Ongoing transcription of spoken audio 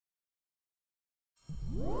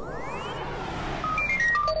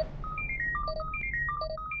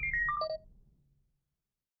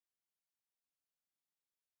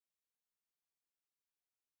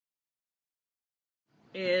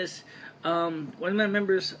is one of my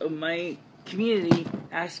members of my community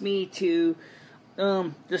asked me to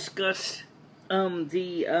discuss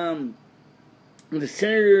the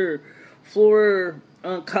Senator Flora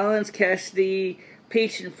Collins Cassidy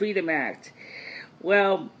Patient Freedom Act.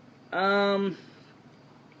 Well, I'll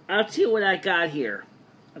tell you what I got here.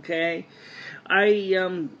 Okay, I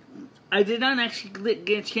did not actually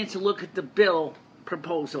get a chance to look at the bill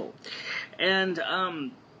proposal, and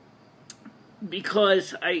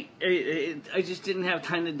because I just didn't have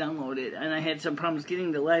time to download it, and I had some problems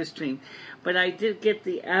getting the live stream, but I did get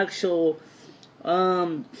the actual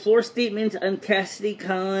floor statement on Cassidy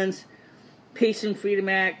Collins Patient Freedom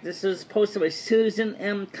Act. This was posted by Susan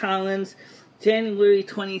M. Collins, January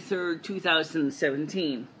 23rd,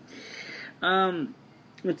 2017.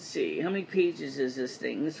 Let's see, how many pages is this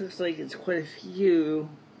thing? This looks like it's quite a few.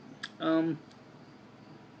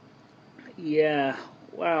 Yeah,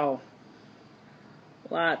 wow.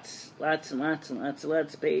 Lots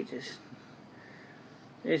of pages.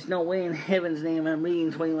 There's no way in heaven's name I'm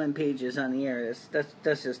reading 21 pages on the air.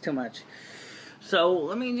 That's just too much. So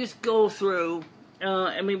let me just go through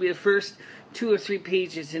and maybe the first 2 or 3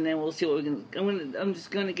 pages, and then we'll see what we can. I'm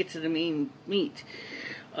just gonna get to the main meat.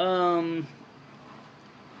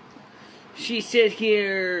 She said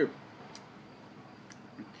here,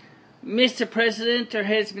 Mr. President, there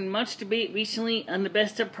has been much debate recently on the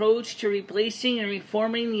best approach to replacing and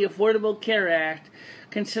reforming the Affordable Care Act.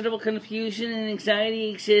 Considerable confusion and anxiety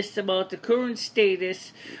exists about the current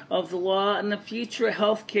status of the law and the future of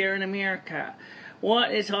health care in America.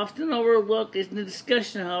 What is often overlooked in the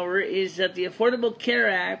discussion, however, is that the Affordable Care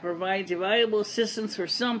Act provides a valuable assistance for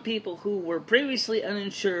some people who were previously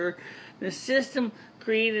uninsured. The system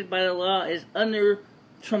created by the law is under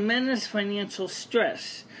tremendous financial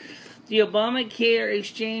stress. The Obamacare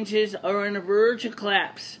exchanges are on the verge of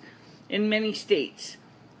collapse in many states.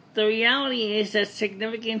 The reality is that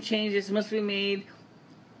significant changes must be made.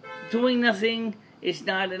 Doing nothing is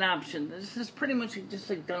not an option. This is pretty much just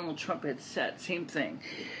like Donald Trump had said, same thing.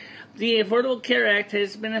 The Affordable Care Act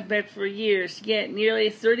has been in effect for years, yet nearly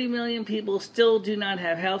 30 million people still do not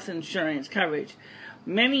have health insurance coverage.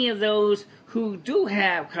 Many of those who do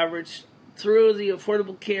have coverage through the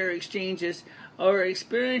Affordable Care exchanges are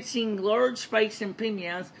experiencing large spikes in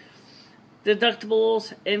premiums,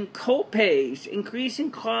 deductibles, and co-pays, increasing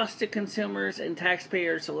costs to consumers and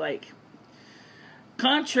taxpayers alike.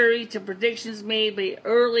 Contrary to predictions made by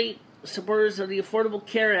early supporters of the Affordable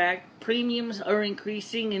Care Act, premiums are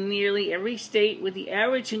increasing in nearly every state, with the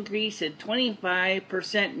average increase at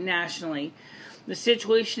 25% nationally. The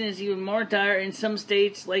situation is even more dire in some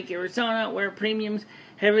states like Arizona, where premiums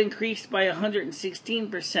have increased by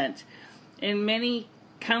 116%. In many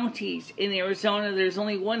counties in Arizona, there's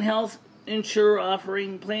only one health insurer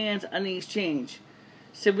offering plans on the exchange,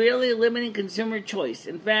 severely limiting consumer choice.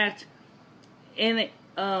 In fact,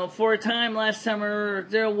 for a time last summer,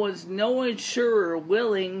 there was no insurer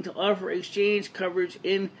willing to offer exchange coverage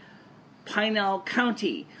in Pinal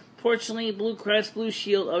County. Fortunately, Blue Cross Blue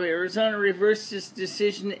Shield of Arizona reversed its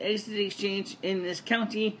decision to exit the exchange in this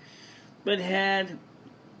county, but had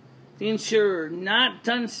the insurer not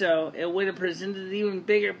done so, it would have presented an even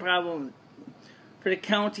bigger problem for the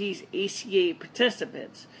county's ACA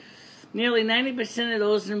participants. Nearly 90% of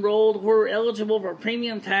those enrolled were eligible for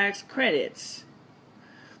premium tax credits.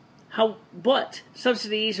 But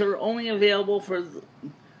subsidies are only available for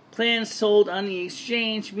plans sold on the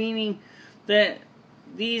exchange, meaning that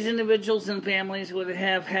these individuals and families would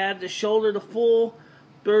have had to shoulder the full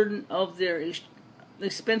burden of their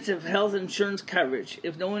expensive health insurance coverage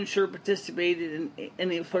if no insurer participated in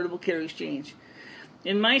the Affordable Care Exchange.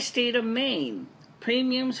 In my state of Maine,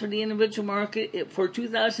 premiums for the individual market for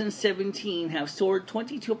 2017 have soared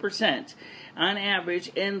 22% on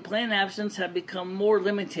average, and plan options have become more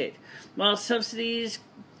limited. While subsidies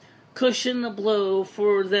cushion the blow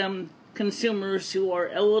for them consumers who are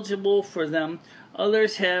eligible for them,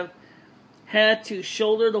 others have had to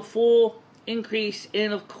shoulder the full increase,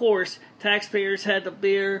 and of course, taxpayers had to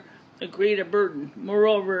bear a greater burden.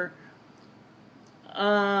 Moreover,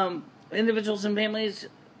 individuals and families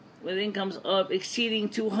with incomes of exceeding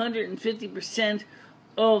 250%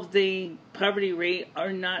 of the poverty rate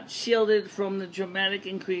are not shielded from the dramatic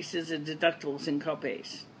increases in deductibles and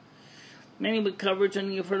copays. Many with coverage on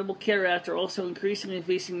the Affordable Care Act are also increasingly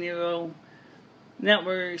facing narrow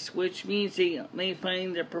networks, which means they may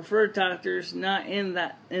find their preferred doctors not in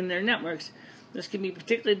their networks. This can be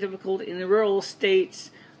particularly difficult in the rural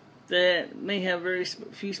states that may have very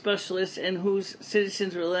few specialists and whose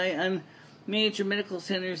citizens rely on major medical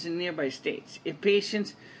centers in nearby states. If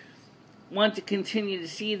patients want to continue to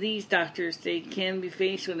see these doctors, they can be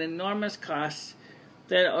faced with enormous costs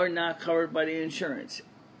that are not covered by the insurance.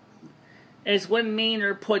 As one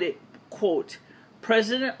Mainer put it, quote,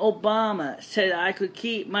 President Obama said I could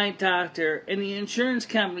keep my doctor, and the insurance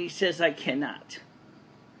company says I cannot.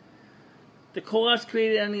 The co-ops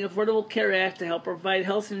created under the Affordable Care Act to help provide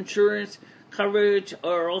health insurance coverage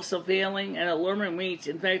are also failing at alarming rates.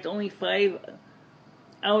 In fact, only 5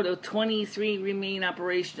 out of 23 remain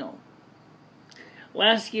operational.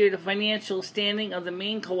 Last year, the financial standing of the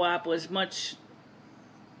main co-op was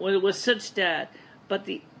such that, but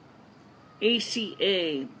the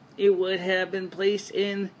ACA, it would have been placed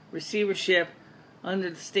in receivership under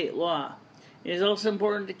the state law. It is also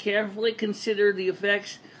important to carefully consider the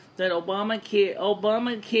effects that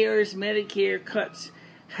Obamacare's Medicare cuts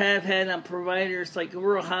have had on providers like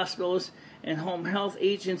rural hospitals and home health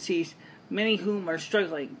agencies, many of whom are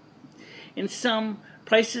struggling. In some,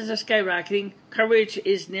 prices are skyrocketing, coverage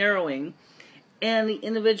is narrowing, and the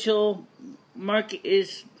individual market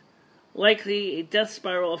is likely a death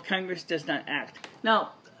spiral if Congress does not act.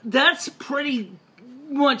 Now, that's pretty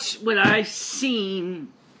much what I've seen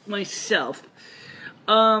myself.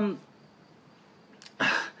 The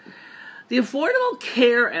Affordable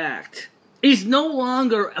Care Act is no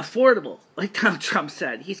longer affordable, like Donald Trump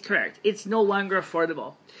said. He's correct. It's no longer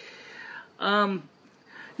affordable. Now,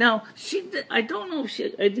 I don't know if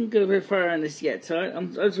I didn't go very far on this yet, so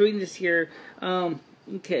I was reading this here.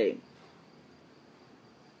 Okay.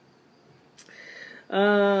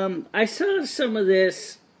 I saw some of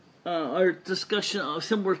this, our discussion of a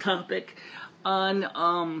similar topic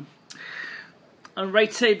on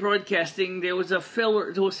Right Side Broadcasting. There was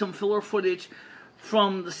some filler footage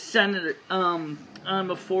from the Senate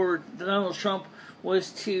before Donald Trump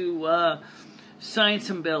was to sign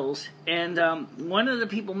some bills, and one of the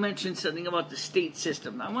people mentioned something about the state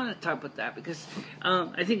system. I want to talk about that because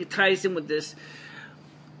I think it ties in with this.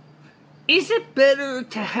 Is it better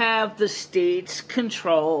to have the states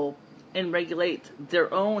control and regulate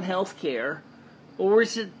their own health care, or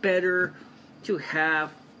is it better to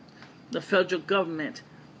have the federal government?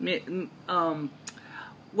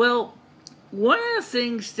 Well, one of the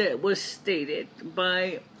things that was stated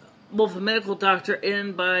by both a medical doctor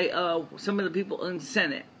and by some of the people in the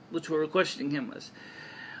Senate, which were questioning him, was,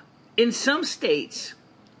 in some states,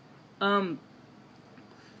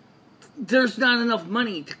 there's not enough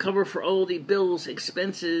money to cover for all the bills,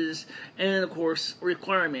 expenses, and, of course,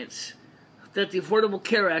 requirements that the Affordable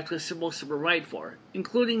Care Act was supposed to provide for,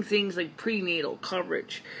 including things like prenatal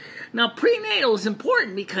coverage. Now, prenatal is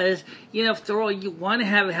important because, after all, you want to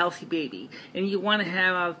have a healthy baby, and you want to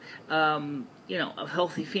have, a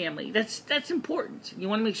healthy family. That's important. You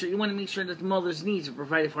want to make sure that the mother's needs are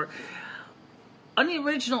provided for. On the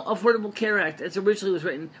original Affordable Care Act, as originally was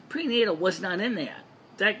written, prenatal was not in that.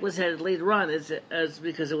 That was added later on as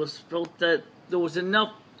because it was felt that there was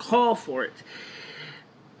enough call for it.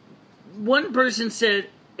 One person said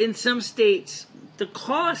in some states the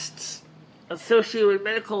costs associated with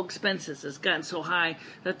medical expenses has gotten so high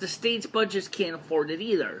that the state's budgets can't afford it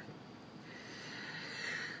either.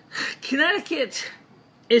 Connecticut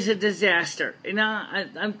is a disaster, and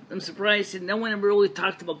I'm surprised that no one ever really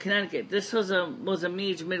talked about Connecticut. This was a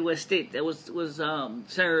major Midwest state that was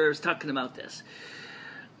senators talking about this.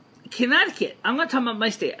 Connecticut, I'm going to talk about my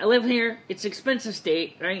state. I live here. It's an expensive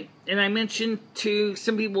state, right? And I mentioned to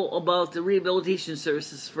some people about the rehabilitation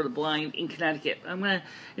services for the blind in Connecticut. What I'm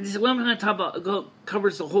going to talk about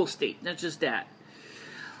covers the whole state, not just that.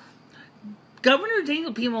 Governor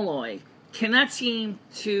Daniel P. Malloy cannot seem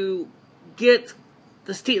to get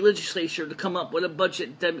the state legislature to come up with a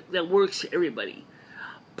budget that works for everybody.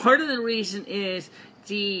 Part of the reason is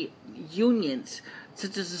the unions,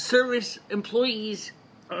 such as the Service Employees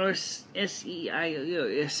or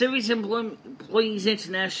SEIU, Service Employees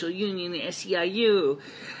International Union, the SEIU,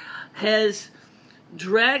 has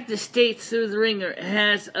dragged the state through the ringer. It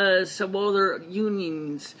has some other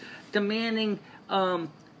unions demanding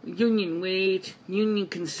union wage, union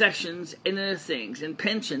concessions, and other things, and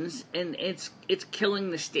pensions, and it's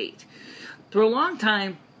killing the state. For a long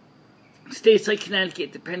time, states like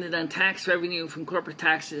Connecticut depended on tax revenue from corporate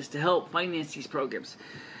taxes to help finance these programs.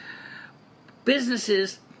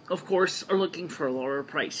 Businesses, of course, are looking for a lower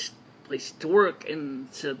place to work and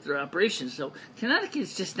set up their operations. So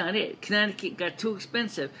Connecticut's just not it. Connecticut got too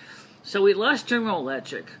expensive. So we lost General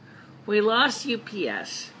Electric. We lost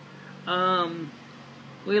UPS.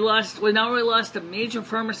 We lost a major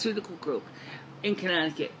pharmaceutical group in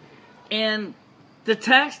Connecticut. And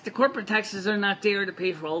the corporate taxes are not there to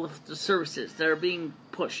pay for all of the services that are being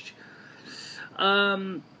pushed.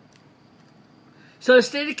 So the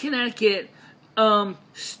state of Connecticut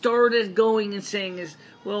started going and saying is,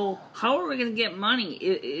 well, how are we going to get money,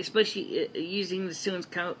 especially using the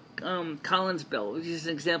Susan-Collins bill, which is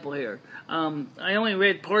an example here. I only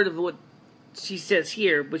read part of what she says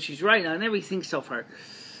here, but she's right on everything so far.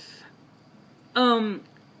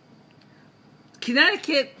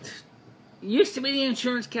 Connecticut used to be the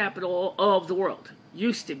insurance capital of the world.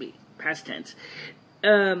 Used to be, past tense.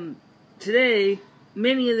 Today,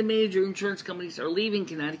 many of the major insurance companies are leaving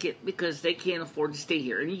Connecticut because they can't afford to stay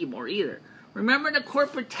here anymore either. Remember the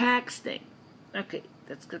corporate tax thing? Okay,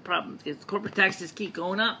 that's the problem. If corporate taxes keep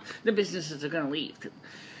going up, the businesses are going to leave.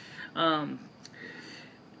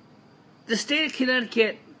 The state of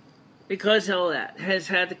Connecticut, because of all that, has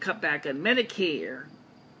had to cut back on Medicare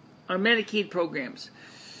or Medicaid programs.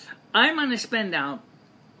 I'm on a spend down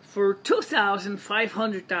for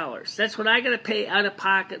 $2,500. That's what I got to pay out of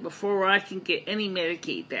pocket before I can get any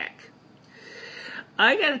Medicaid back.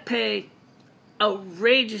 I got to pay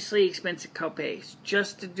outrageously expensive copays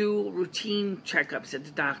just to do routine checkups at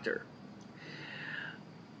the doctor.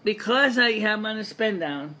 Because I am on a spend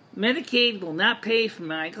down, Medicaid will not pay for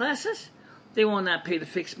my eyeglasses. They will not pay to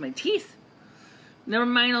fix my teeth. Never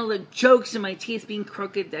mind all the jokes in my teeth being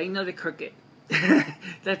crooked. I know they're crooked.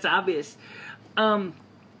 That's obvious. And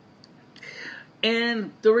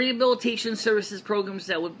the rehabilitation services programs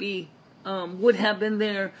that would have been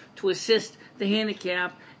there to assist the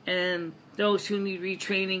handicapped and those who need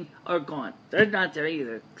retraining are gone. They're not there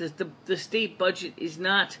either because the state budget is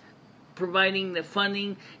not providing the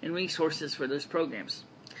funding and resources for those programs.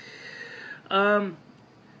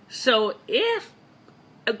 So if,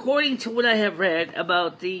 according to what I have read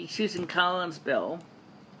about the Susan-Collins bill,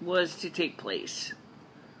 was to take place,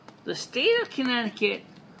 the state of Connecticut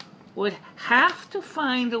would have to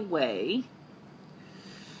find a way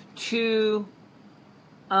to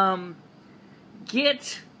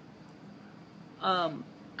get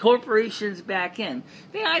corporations back in.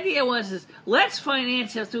 The idea was let's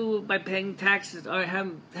finance it through by paying taxes or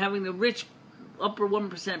having the rich upper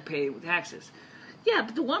 1% pay with taxes. Yeah,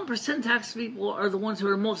 but the 1% tax people are the ones who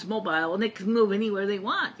are most mobile and they can move anywhere they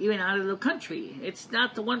want, even out of the country. It's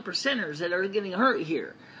not the 1%ers that are getting hurt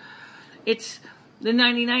here. It's the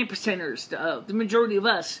 99%ers, the majority of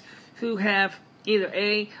us, who have either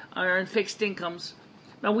are in fixed incomes.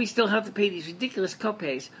 Now we still have to pay these ridiculous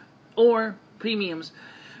copays or premiums,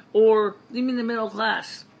 or even the middle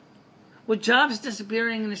class. With jobs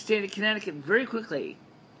disappearing in the state of Connecticut very quickly,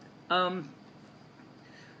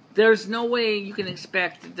 there's no way you can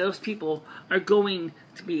expect that those people are going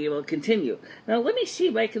to be able to continue. Now, let me see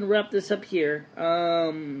if I can wrap this up here.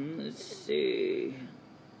 Let's see.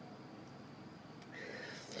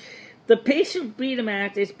 The Patient Freedom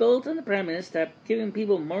Act is built on the premise that giving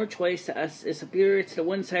people more choice to us is superior to the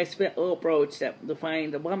one-size-fits-all approach that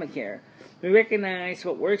defined Obamacare. We recognize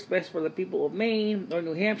what works best for the people of Maine or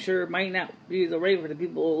New Hampshire might not be the right for the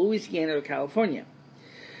people of Louisiana or California.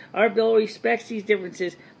 Our bill respects these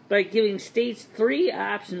differences by giving states 3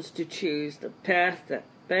 options to choose the path that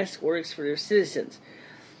best works for their citizens.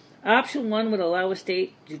 Option 1 would allow a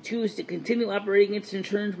state to choose to continue operating its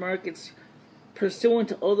insurance markets pursuant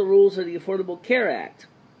to all the rules of the Affordable Care Act.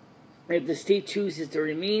 If the state chooses to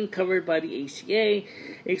remain covered by the ACA,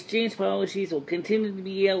 exchange policies will continue to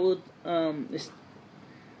be eligible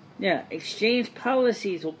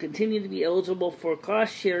for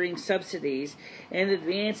cost-sharing subsidies and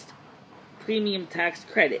advanced premium tax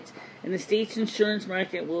credits, and the state's insurance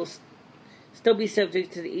market will still be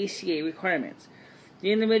subject to the ACA requirements.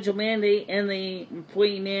 The individual mandate and the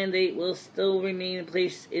employee mandate will still remain in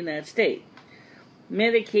place in that state.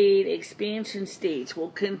 Medicaid expansion states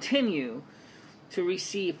will continue to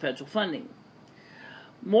receive federal funding.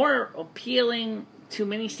 More appealing to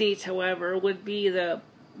many states, however, would be the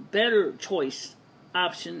better choice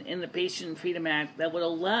option in the Patient Freedom Act that would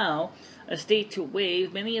allow a state to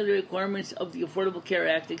waive many of the requirements of the Affordable Care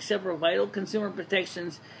Act except for vital consumer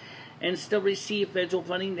protections and still receive federal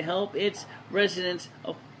funding to help its residents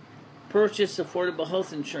purchase affordable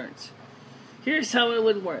health insurance. Here's how it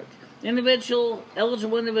would work.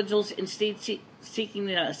 Eligible individuals in states seeking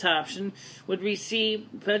this option would receive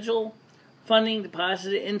federal funding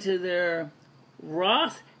deposited into their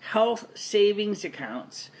Roth health savings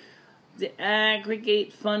accounts. The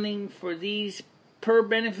aggregate funding for these per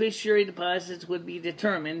beneficiary deposits would be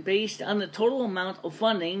determined based on the total amount of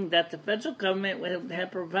funding that the federal government would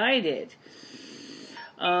have provided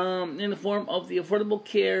in the form of the Affordable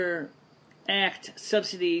Care Act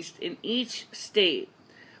subsidies in each state,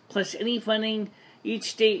 plus any funding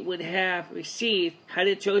each state would have received had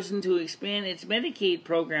it chosen to expand its Medicaid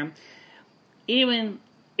program, even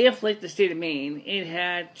if, like the state of Maine, it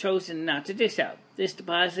had chosen not to do so. This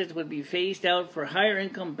deposit would be phased out for higher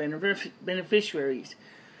income beneficiaries.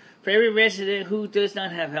 For every resident who does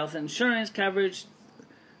not have health insurance coverage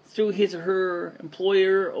through his or her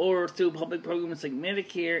employer or through public programs like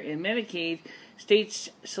Medicare and Medicaid, states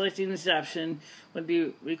selecting this option would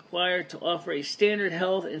be required to offer a standard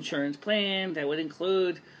health insurance plan that would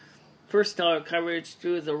include first dollar coverage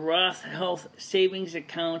through the Roth Health Savings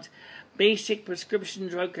Account, basic prescription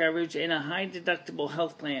drug coverage, and a high deductible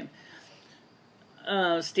health plan.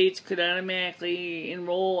 States could automatically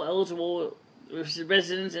enroll eligible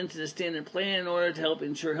residents into the standard plan in order to help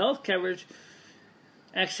ensure health coverage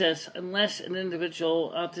access unless an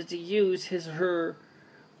individual opted to use his or her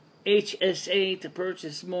HSA to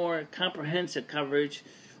purchase more comprehensive coverage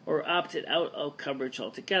or opted out of coverage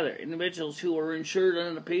altogether. Individuals who are insured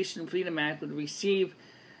under the Patient Freedom Act would receive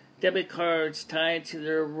debit cards tied to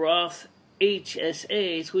their Roth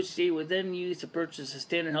HSAs, which they would then use to purchase a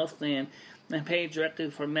standard health plan and pay directly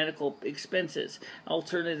for medical expenses.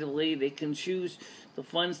 Alternatively, they can choose the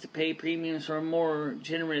funds to pay premiums for a more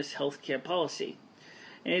generous health care policy.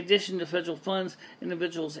 In addition to federal funds,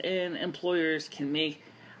 individuals and employers can make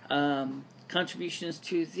contributions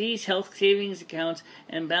to these health savings accounts,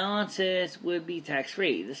 and balances would be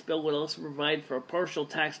tax-free. This bill would also provide for a partial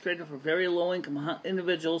tax credit for very low-income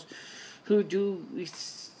individuals who do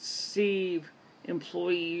receive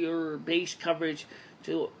employer-based coverage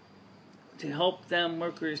to help them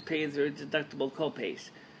workers pay their deductible copays.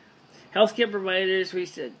 Healthcare providers,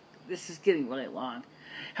 this is getting really long.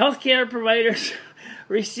 Healthcare providers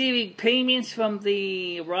receiving payments from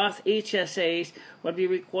the Roth HSAs would be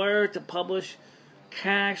required to publish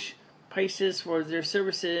cash prices for their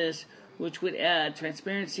services, which would add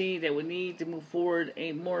transparency that would need to move forward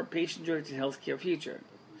a more patient-directed healthcare future.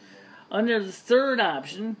 Under the third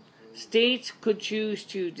option, states could choose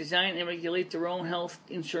to design and regulate their own health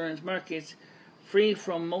insurance markets free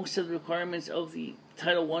from most of the requirements of the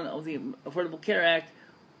Title I of the Affordable Care Act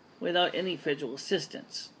without any federal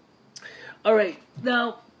assistance. All right,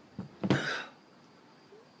 now,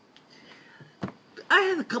 I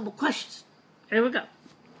have a couple questions. Here we go.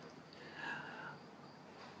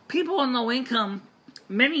 People on low income,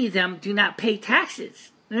 many of them do not pay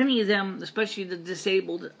taxes. Many of them, especially the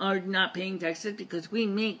disabled, are not paying taxes because we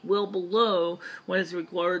make well below what is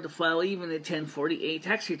required to file even a 1040A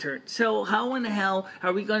tax return. So how in the hell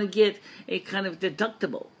are we going to get a kind of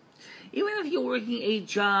deductible? Even if you're working a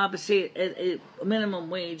job, say a minimum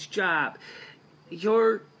wage job,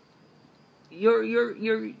 your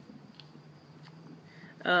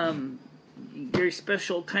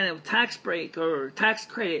special kind of tax break or tax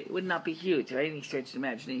credit would not be huge by any stretch of the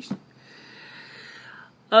imagination.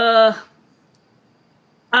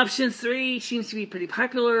 Option 3 seems to be pretty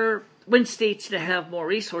popular. When states that have more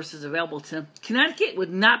resources available to them. Connecticut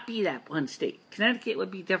would not be that one state. Connecticut would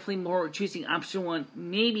be definitely more choosing option 1,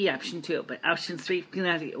 maybe option 2, but option 3,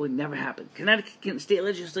 Connecticut would never happen. Connecticut state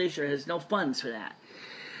legislature has no funds for that.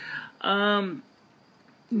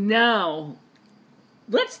 Now,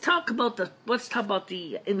 let's talk about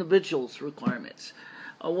the individual's requirements.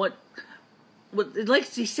 What like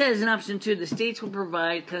he says in option 2, the states will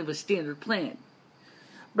provide kind of a standard plan.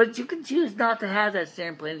 But you can choose not to have that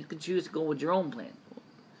standard plan. You can choose to go with your own plan.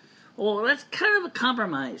 Well, that's kind of a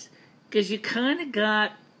compromise because you kind of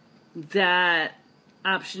got that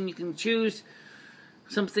option. You can choose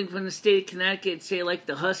something from the state of Connecticut, say like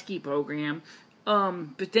the Husky program.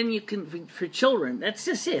 But then you can, for children, that's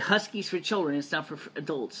just it. Huskies for children. It's not for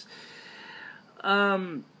adults.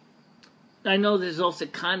 I know there's also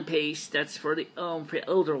ConPace. That's for the for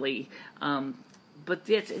elderly. But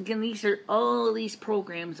that's, again, all these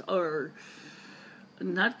programs are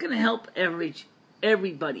not going to help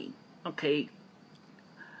everybody. Okay.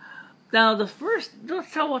 Now, let's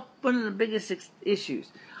talk about one of the biggest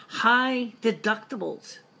issues: high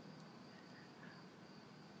deductibles.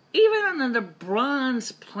 Even under the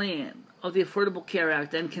bronze plan of the Affordable Care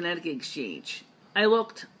Act and Connecticut Exchange, I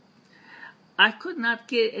looked. I could not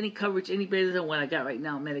get any coverage any better than what I got right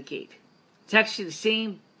now on Medicaid. It's actually the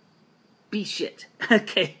same shit.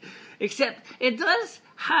 Okay. Except it does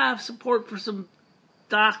have support for some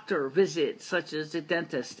doctor visits, such as the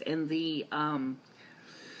dentist and the eye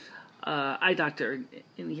doctor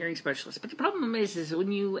and the hearing specialist. But the problem is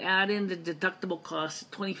when you add in the deductible costs,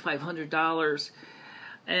 $2,500,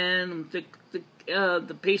 and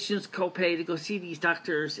the patient's copay to go see these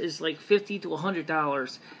doctors is like $50 to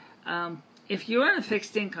 $100. If you're on a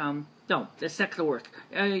fixed income, no, that's not going to work.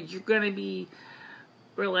 You're going to be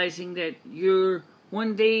realizing that your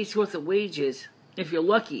one day's worth of wages, if you're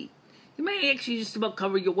lucky, you may actually just about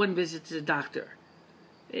cover your one visit to the doctor.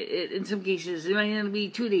 In some cases, it might only be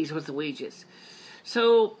 2 days worth of wages.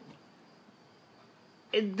 So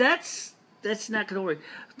that's not going to work.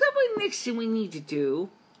 The next thing we need to do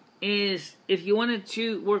is, if you wanted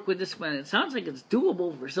to work with this one, it sounds like it's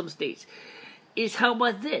doable for some states, is how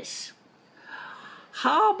about this?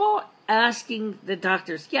 How about asking the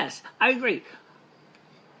doctors, yes, I agree,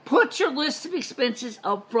 put your list of expenses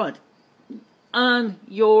up front on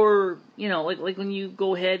your, like when you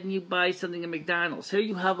go ahead and you buy something at McDonald's. Here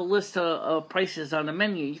you have a list of prices on the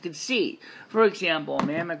menu. You can see, for example, a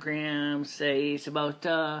mammogram, say it's about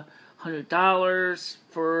 $100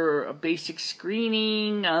 for a basic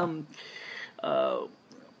screening.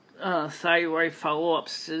 Thyroid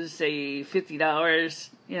follow-ups is, say, $50.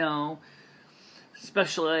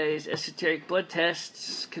 Specialized esoteric blood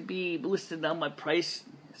tests could be listed on my price.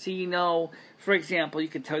 So for example, you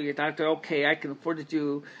can tell your doctor, okay, I can afford to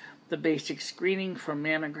do the basic screening for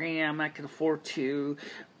mammogram. I can afford to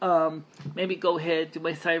maybe go ahead, do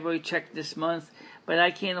my thyroid check this month, but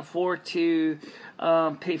I can't afford to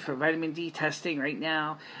pay for vitamin D testing right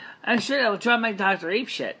now. I'm sure that will drive my doctor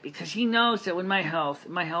apeshit, because he knows that when my health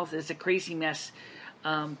is a crazy mess.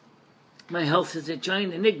 My health is a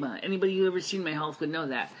giant enigma. Anybody who ever seen my health would know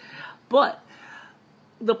that. But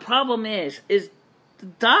the problem is the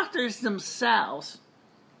doctors themselves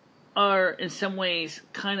are in some ways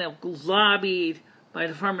kind of lobbied by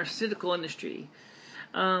the pharmaceutical industry.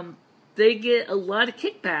 They get a lot of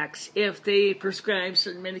kickbacks if they prescribe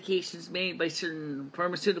certain medications made by certain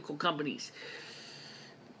pharmaceutical companies.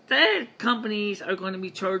 That companies are going to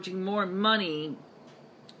be charging more money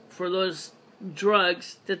for those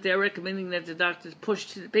drugs that they're recommending that the doctors push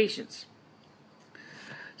to the patients.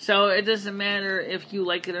 So it doesn't matter if you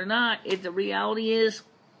like it or not. The reality is,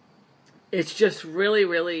 it's just really,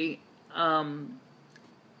 really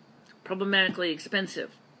problematically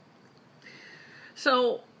expensive.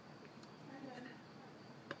 So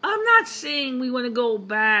I'm not saying we want to go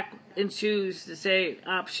back and choose to say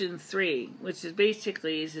option 3, which is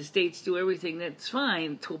basically is the states do everything that's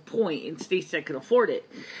fine to a point in states that can afford it.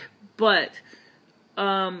 But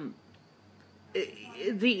the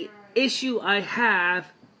issue I have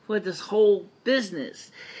with this whole business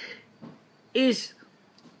is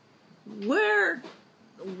when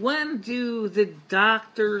do the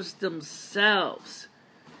doctors themselves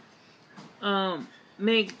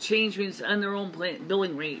make changements on their own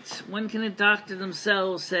billing rates? When can a doctor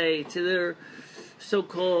themselves say to their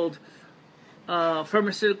so-called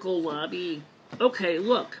pharmaceutical lobby, okay,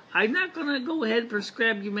 look, I'm not going to go ahead and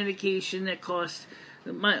prescribe you medication that costs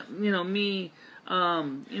my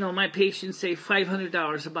patients, say,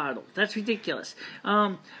 $500 a bottle. That's ridiculous.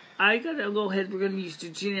 I got to go ahead, we're going to use the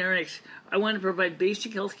generics. I want to provide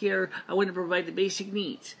basic health care. I want to provide the basic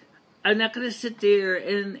needs. I'm not going to sit there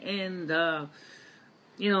and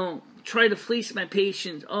try to fleece my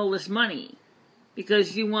patients all this money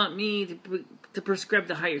because you want me to prescribe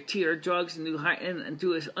the higher tier drugs and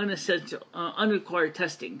do unessential, unrequired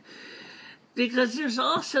testing. Because there's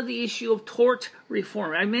also the issue of tort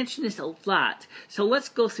reform. I mentioned this a lot, so let's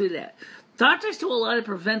go through that. Doctors do a lot of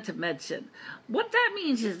preventive medicine. What that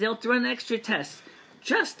means is they'll run extra tests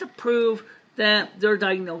just to prove that their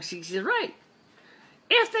diagnosis is right.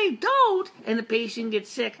 If they don't, and the patient gets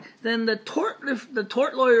sick, then the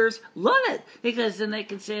tort lawyers love it, because then they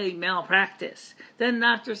can say malpractice. Then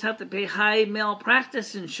doctors have to pay high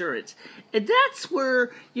malpractice insurance. And that's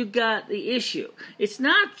where you got the issue. It's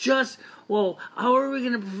not just, well, how are we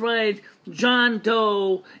going to provide John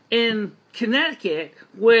Doe in Connecticut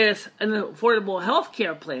with an affordable health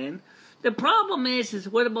care plan? The problem is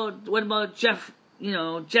what about Jeff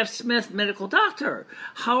Smith, medical doctor?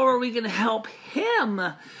 How are we going to help him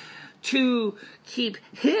to keep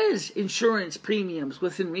his insurance premiums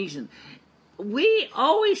within reason? We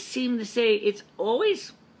always seem to say it's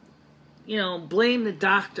always, blame the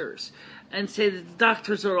doctors and say that the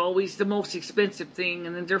doctors are always the most expensive thing,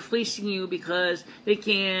 and then they're fleecing you because they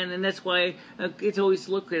can, and that's why it's always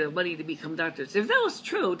lucrative money to become doctors. If that was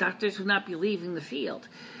true, doctors would not be leaving the field.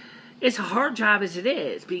 It's a hard job as it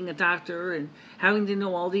is, being a doctor and having to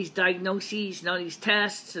know all these diagnoses and all these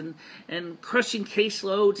tests and crushing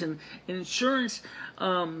caseloads and insurance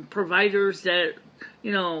providers that,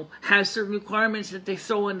 have certain requirements that they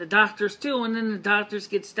throw in the doctors too, and then the doctors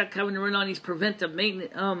get stuck having to run on these preventive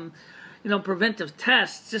maintenance, preventive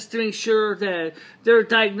tests just to make sure that their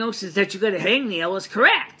diagnosis that you got a hangnail is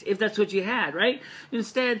correct, if that's what you had, right?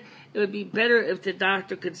 Instead, it would be better if the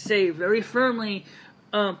doctor could say very firmly,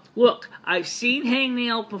 look, I've seen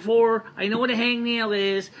hangnail before. I know what a hangnail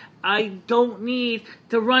is. I don't need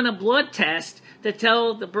to run a blood test to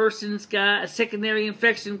tell the person's got a secondary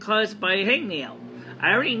infection caused by a hangnail.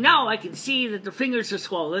 I already know, I can see that their fingers are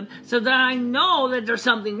swollen, so that I know that there's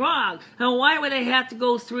something wrong. Now, why would I have to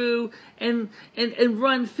go through and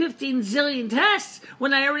run 15 zillion tests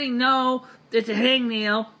when I already know that the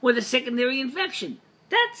hangnail with a secondary infection?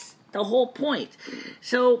 That's the whole point.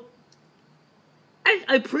 So,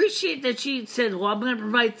 I appreciate that she said, well, I'm going to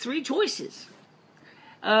provide 3 choices.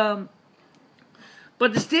 But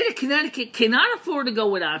the state of Connecticut cannot afford to go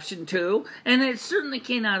with option 2, and it certainly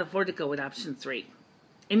cannot afford to go with option 3.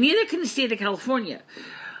 And neither can the state of California.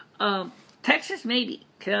 Texas, maybe.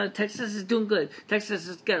 Texas is doing good. Texas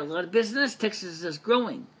has got a lot of business. Texas is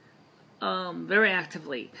growing very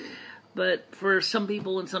actively. But for some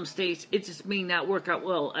people in some states, it just may not work out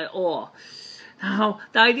well at all. Now,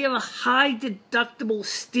 the idea of a high deductible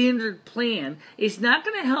standard plan is not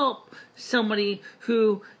going to help somebody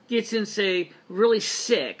who gets in, say, really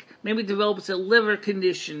sick, maybe develops a liver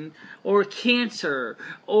condition or cancer,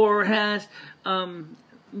 or has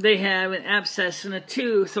they have an abscess in a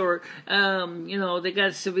tooth, or they got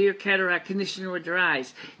a severe cataract condition with their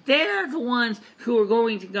eyes. They're the ones who are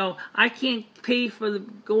going to go, I can't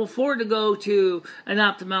afford to go to an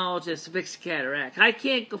ophthalmologist to fix a cataract. I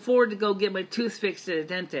can't afford to go get my tooth fixed at a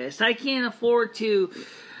dentist. I can't afford to,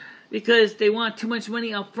 because they want too much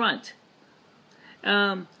money up front.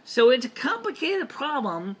 So it's a complicated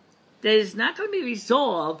problem that is not going to be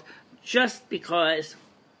resolved just because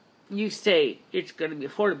you say it's going to be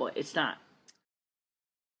affordable. It's not.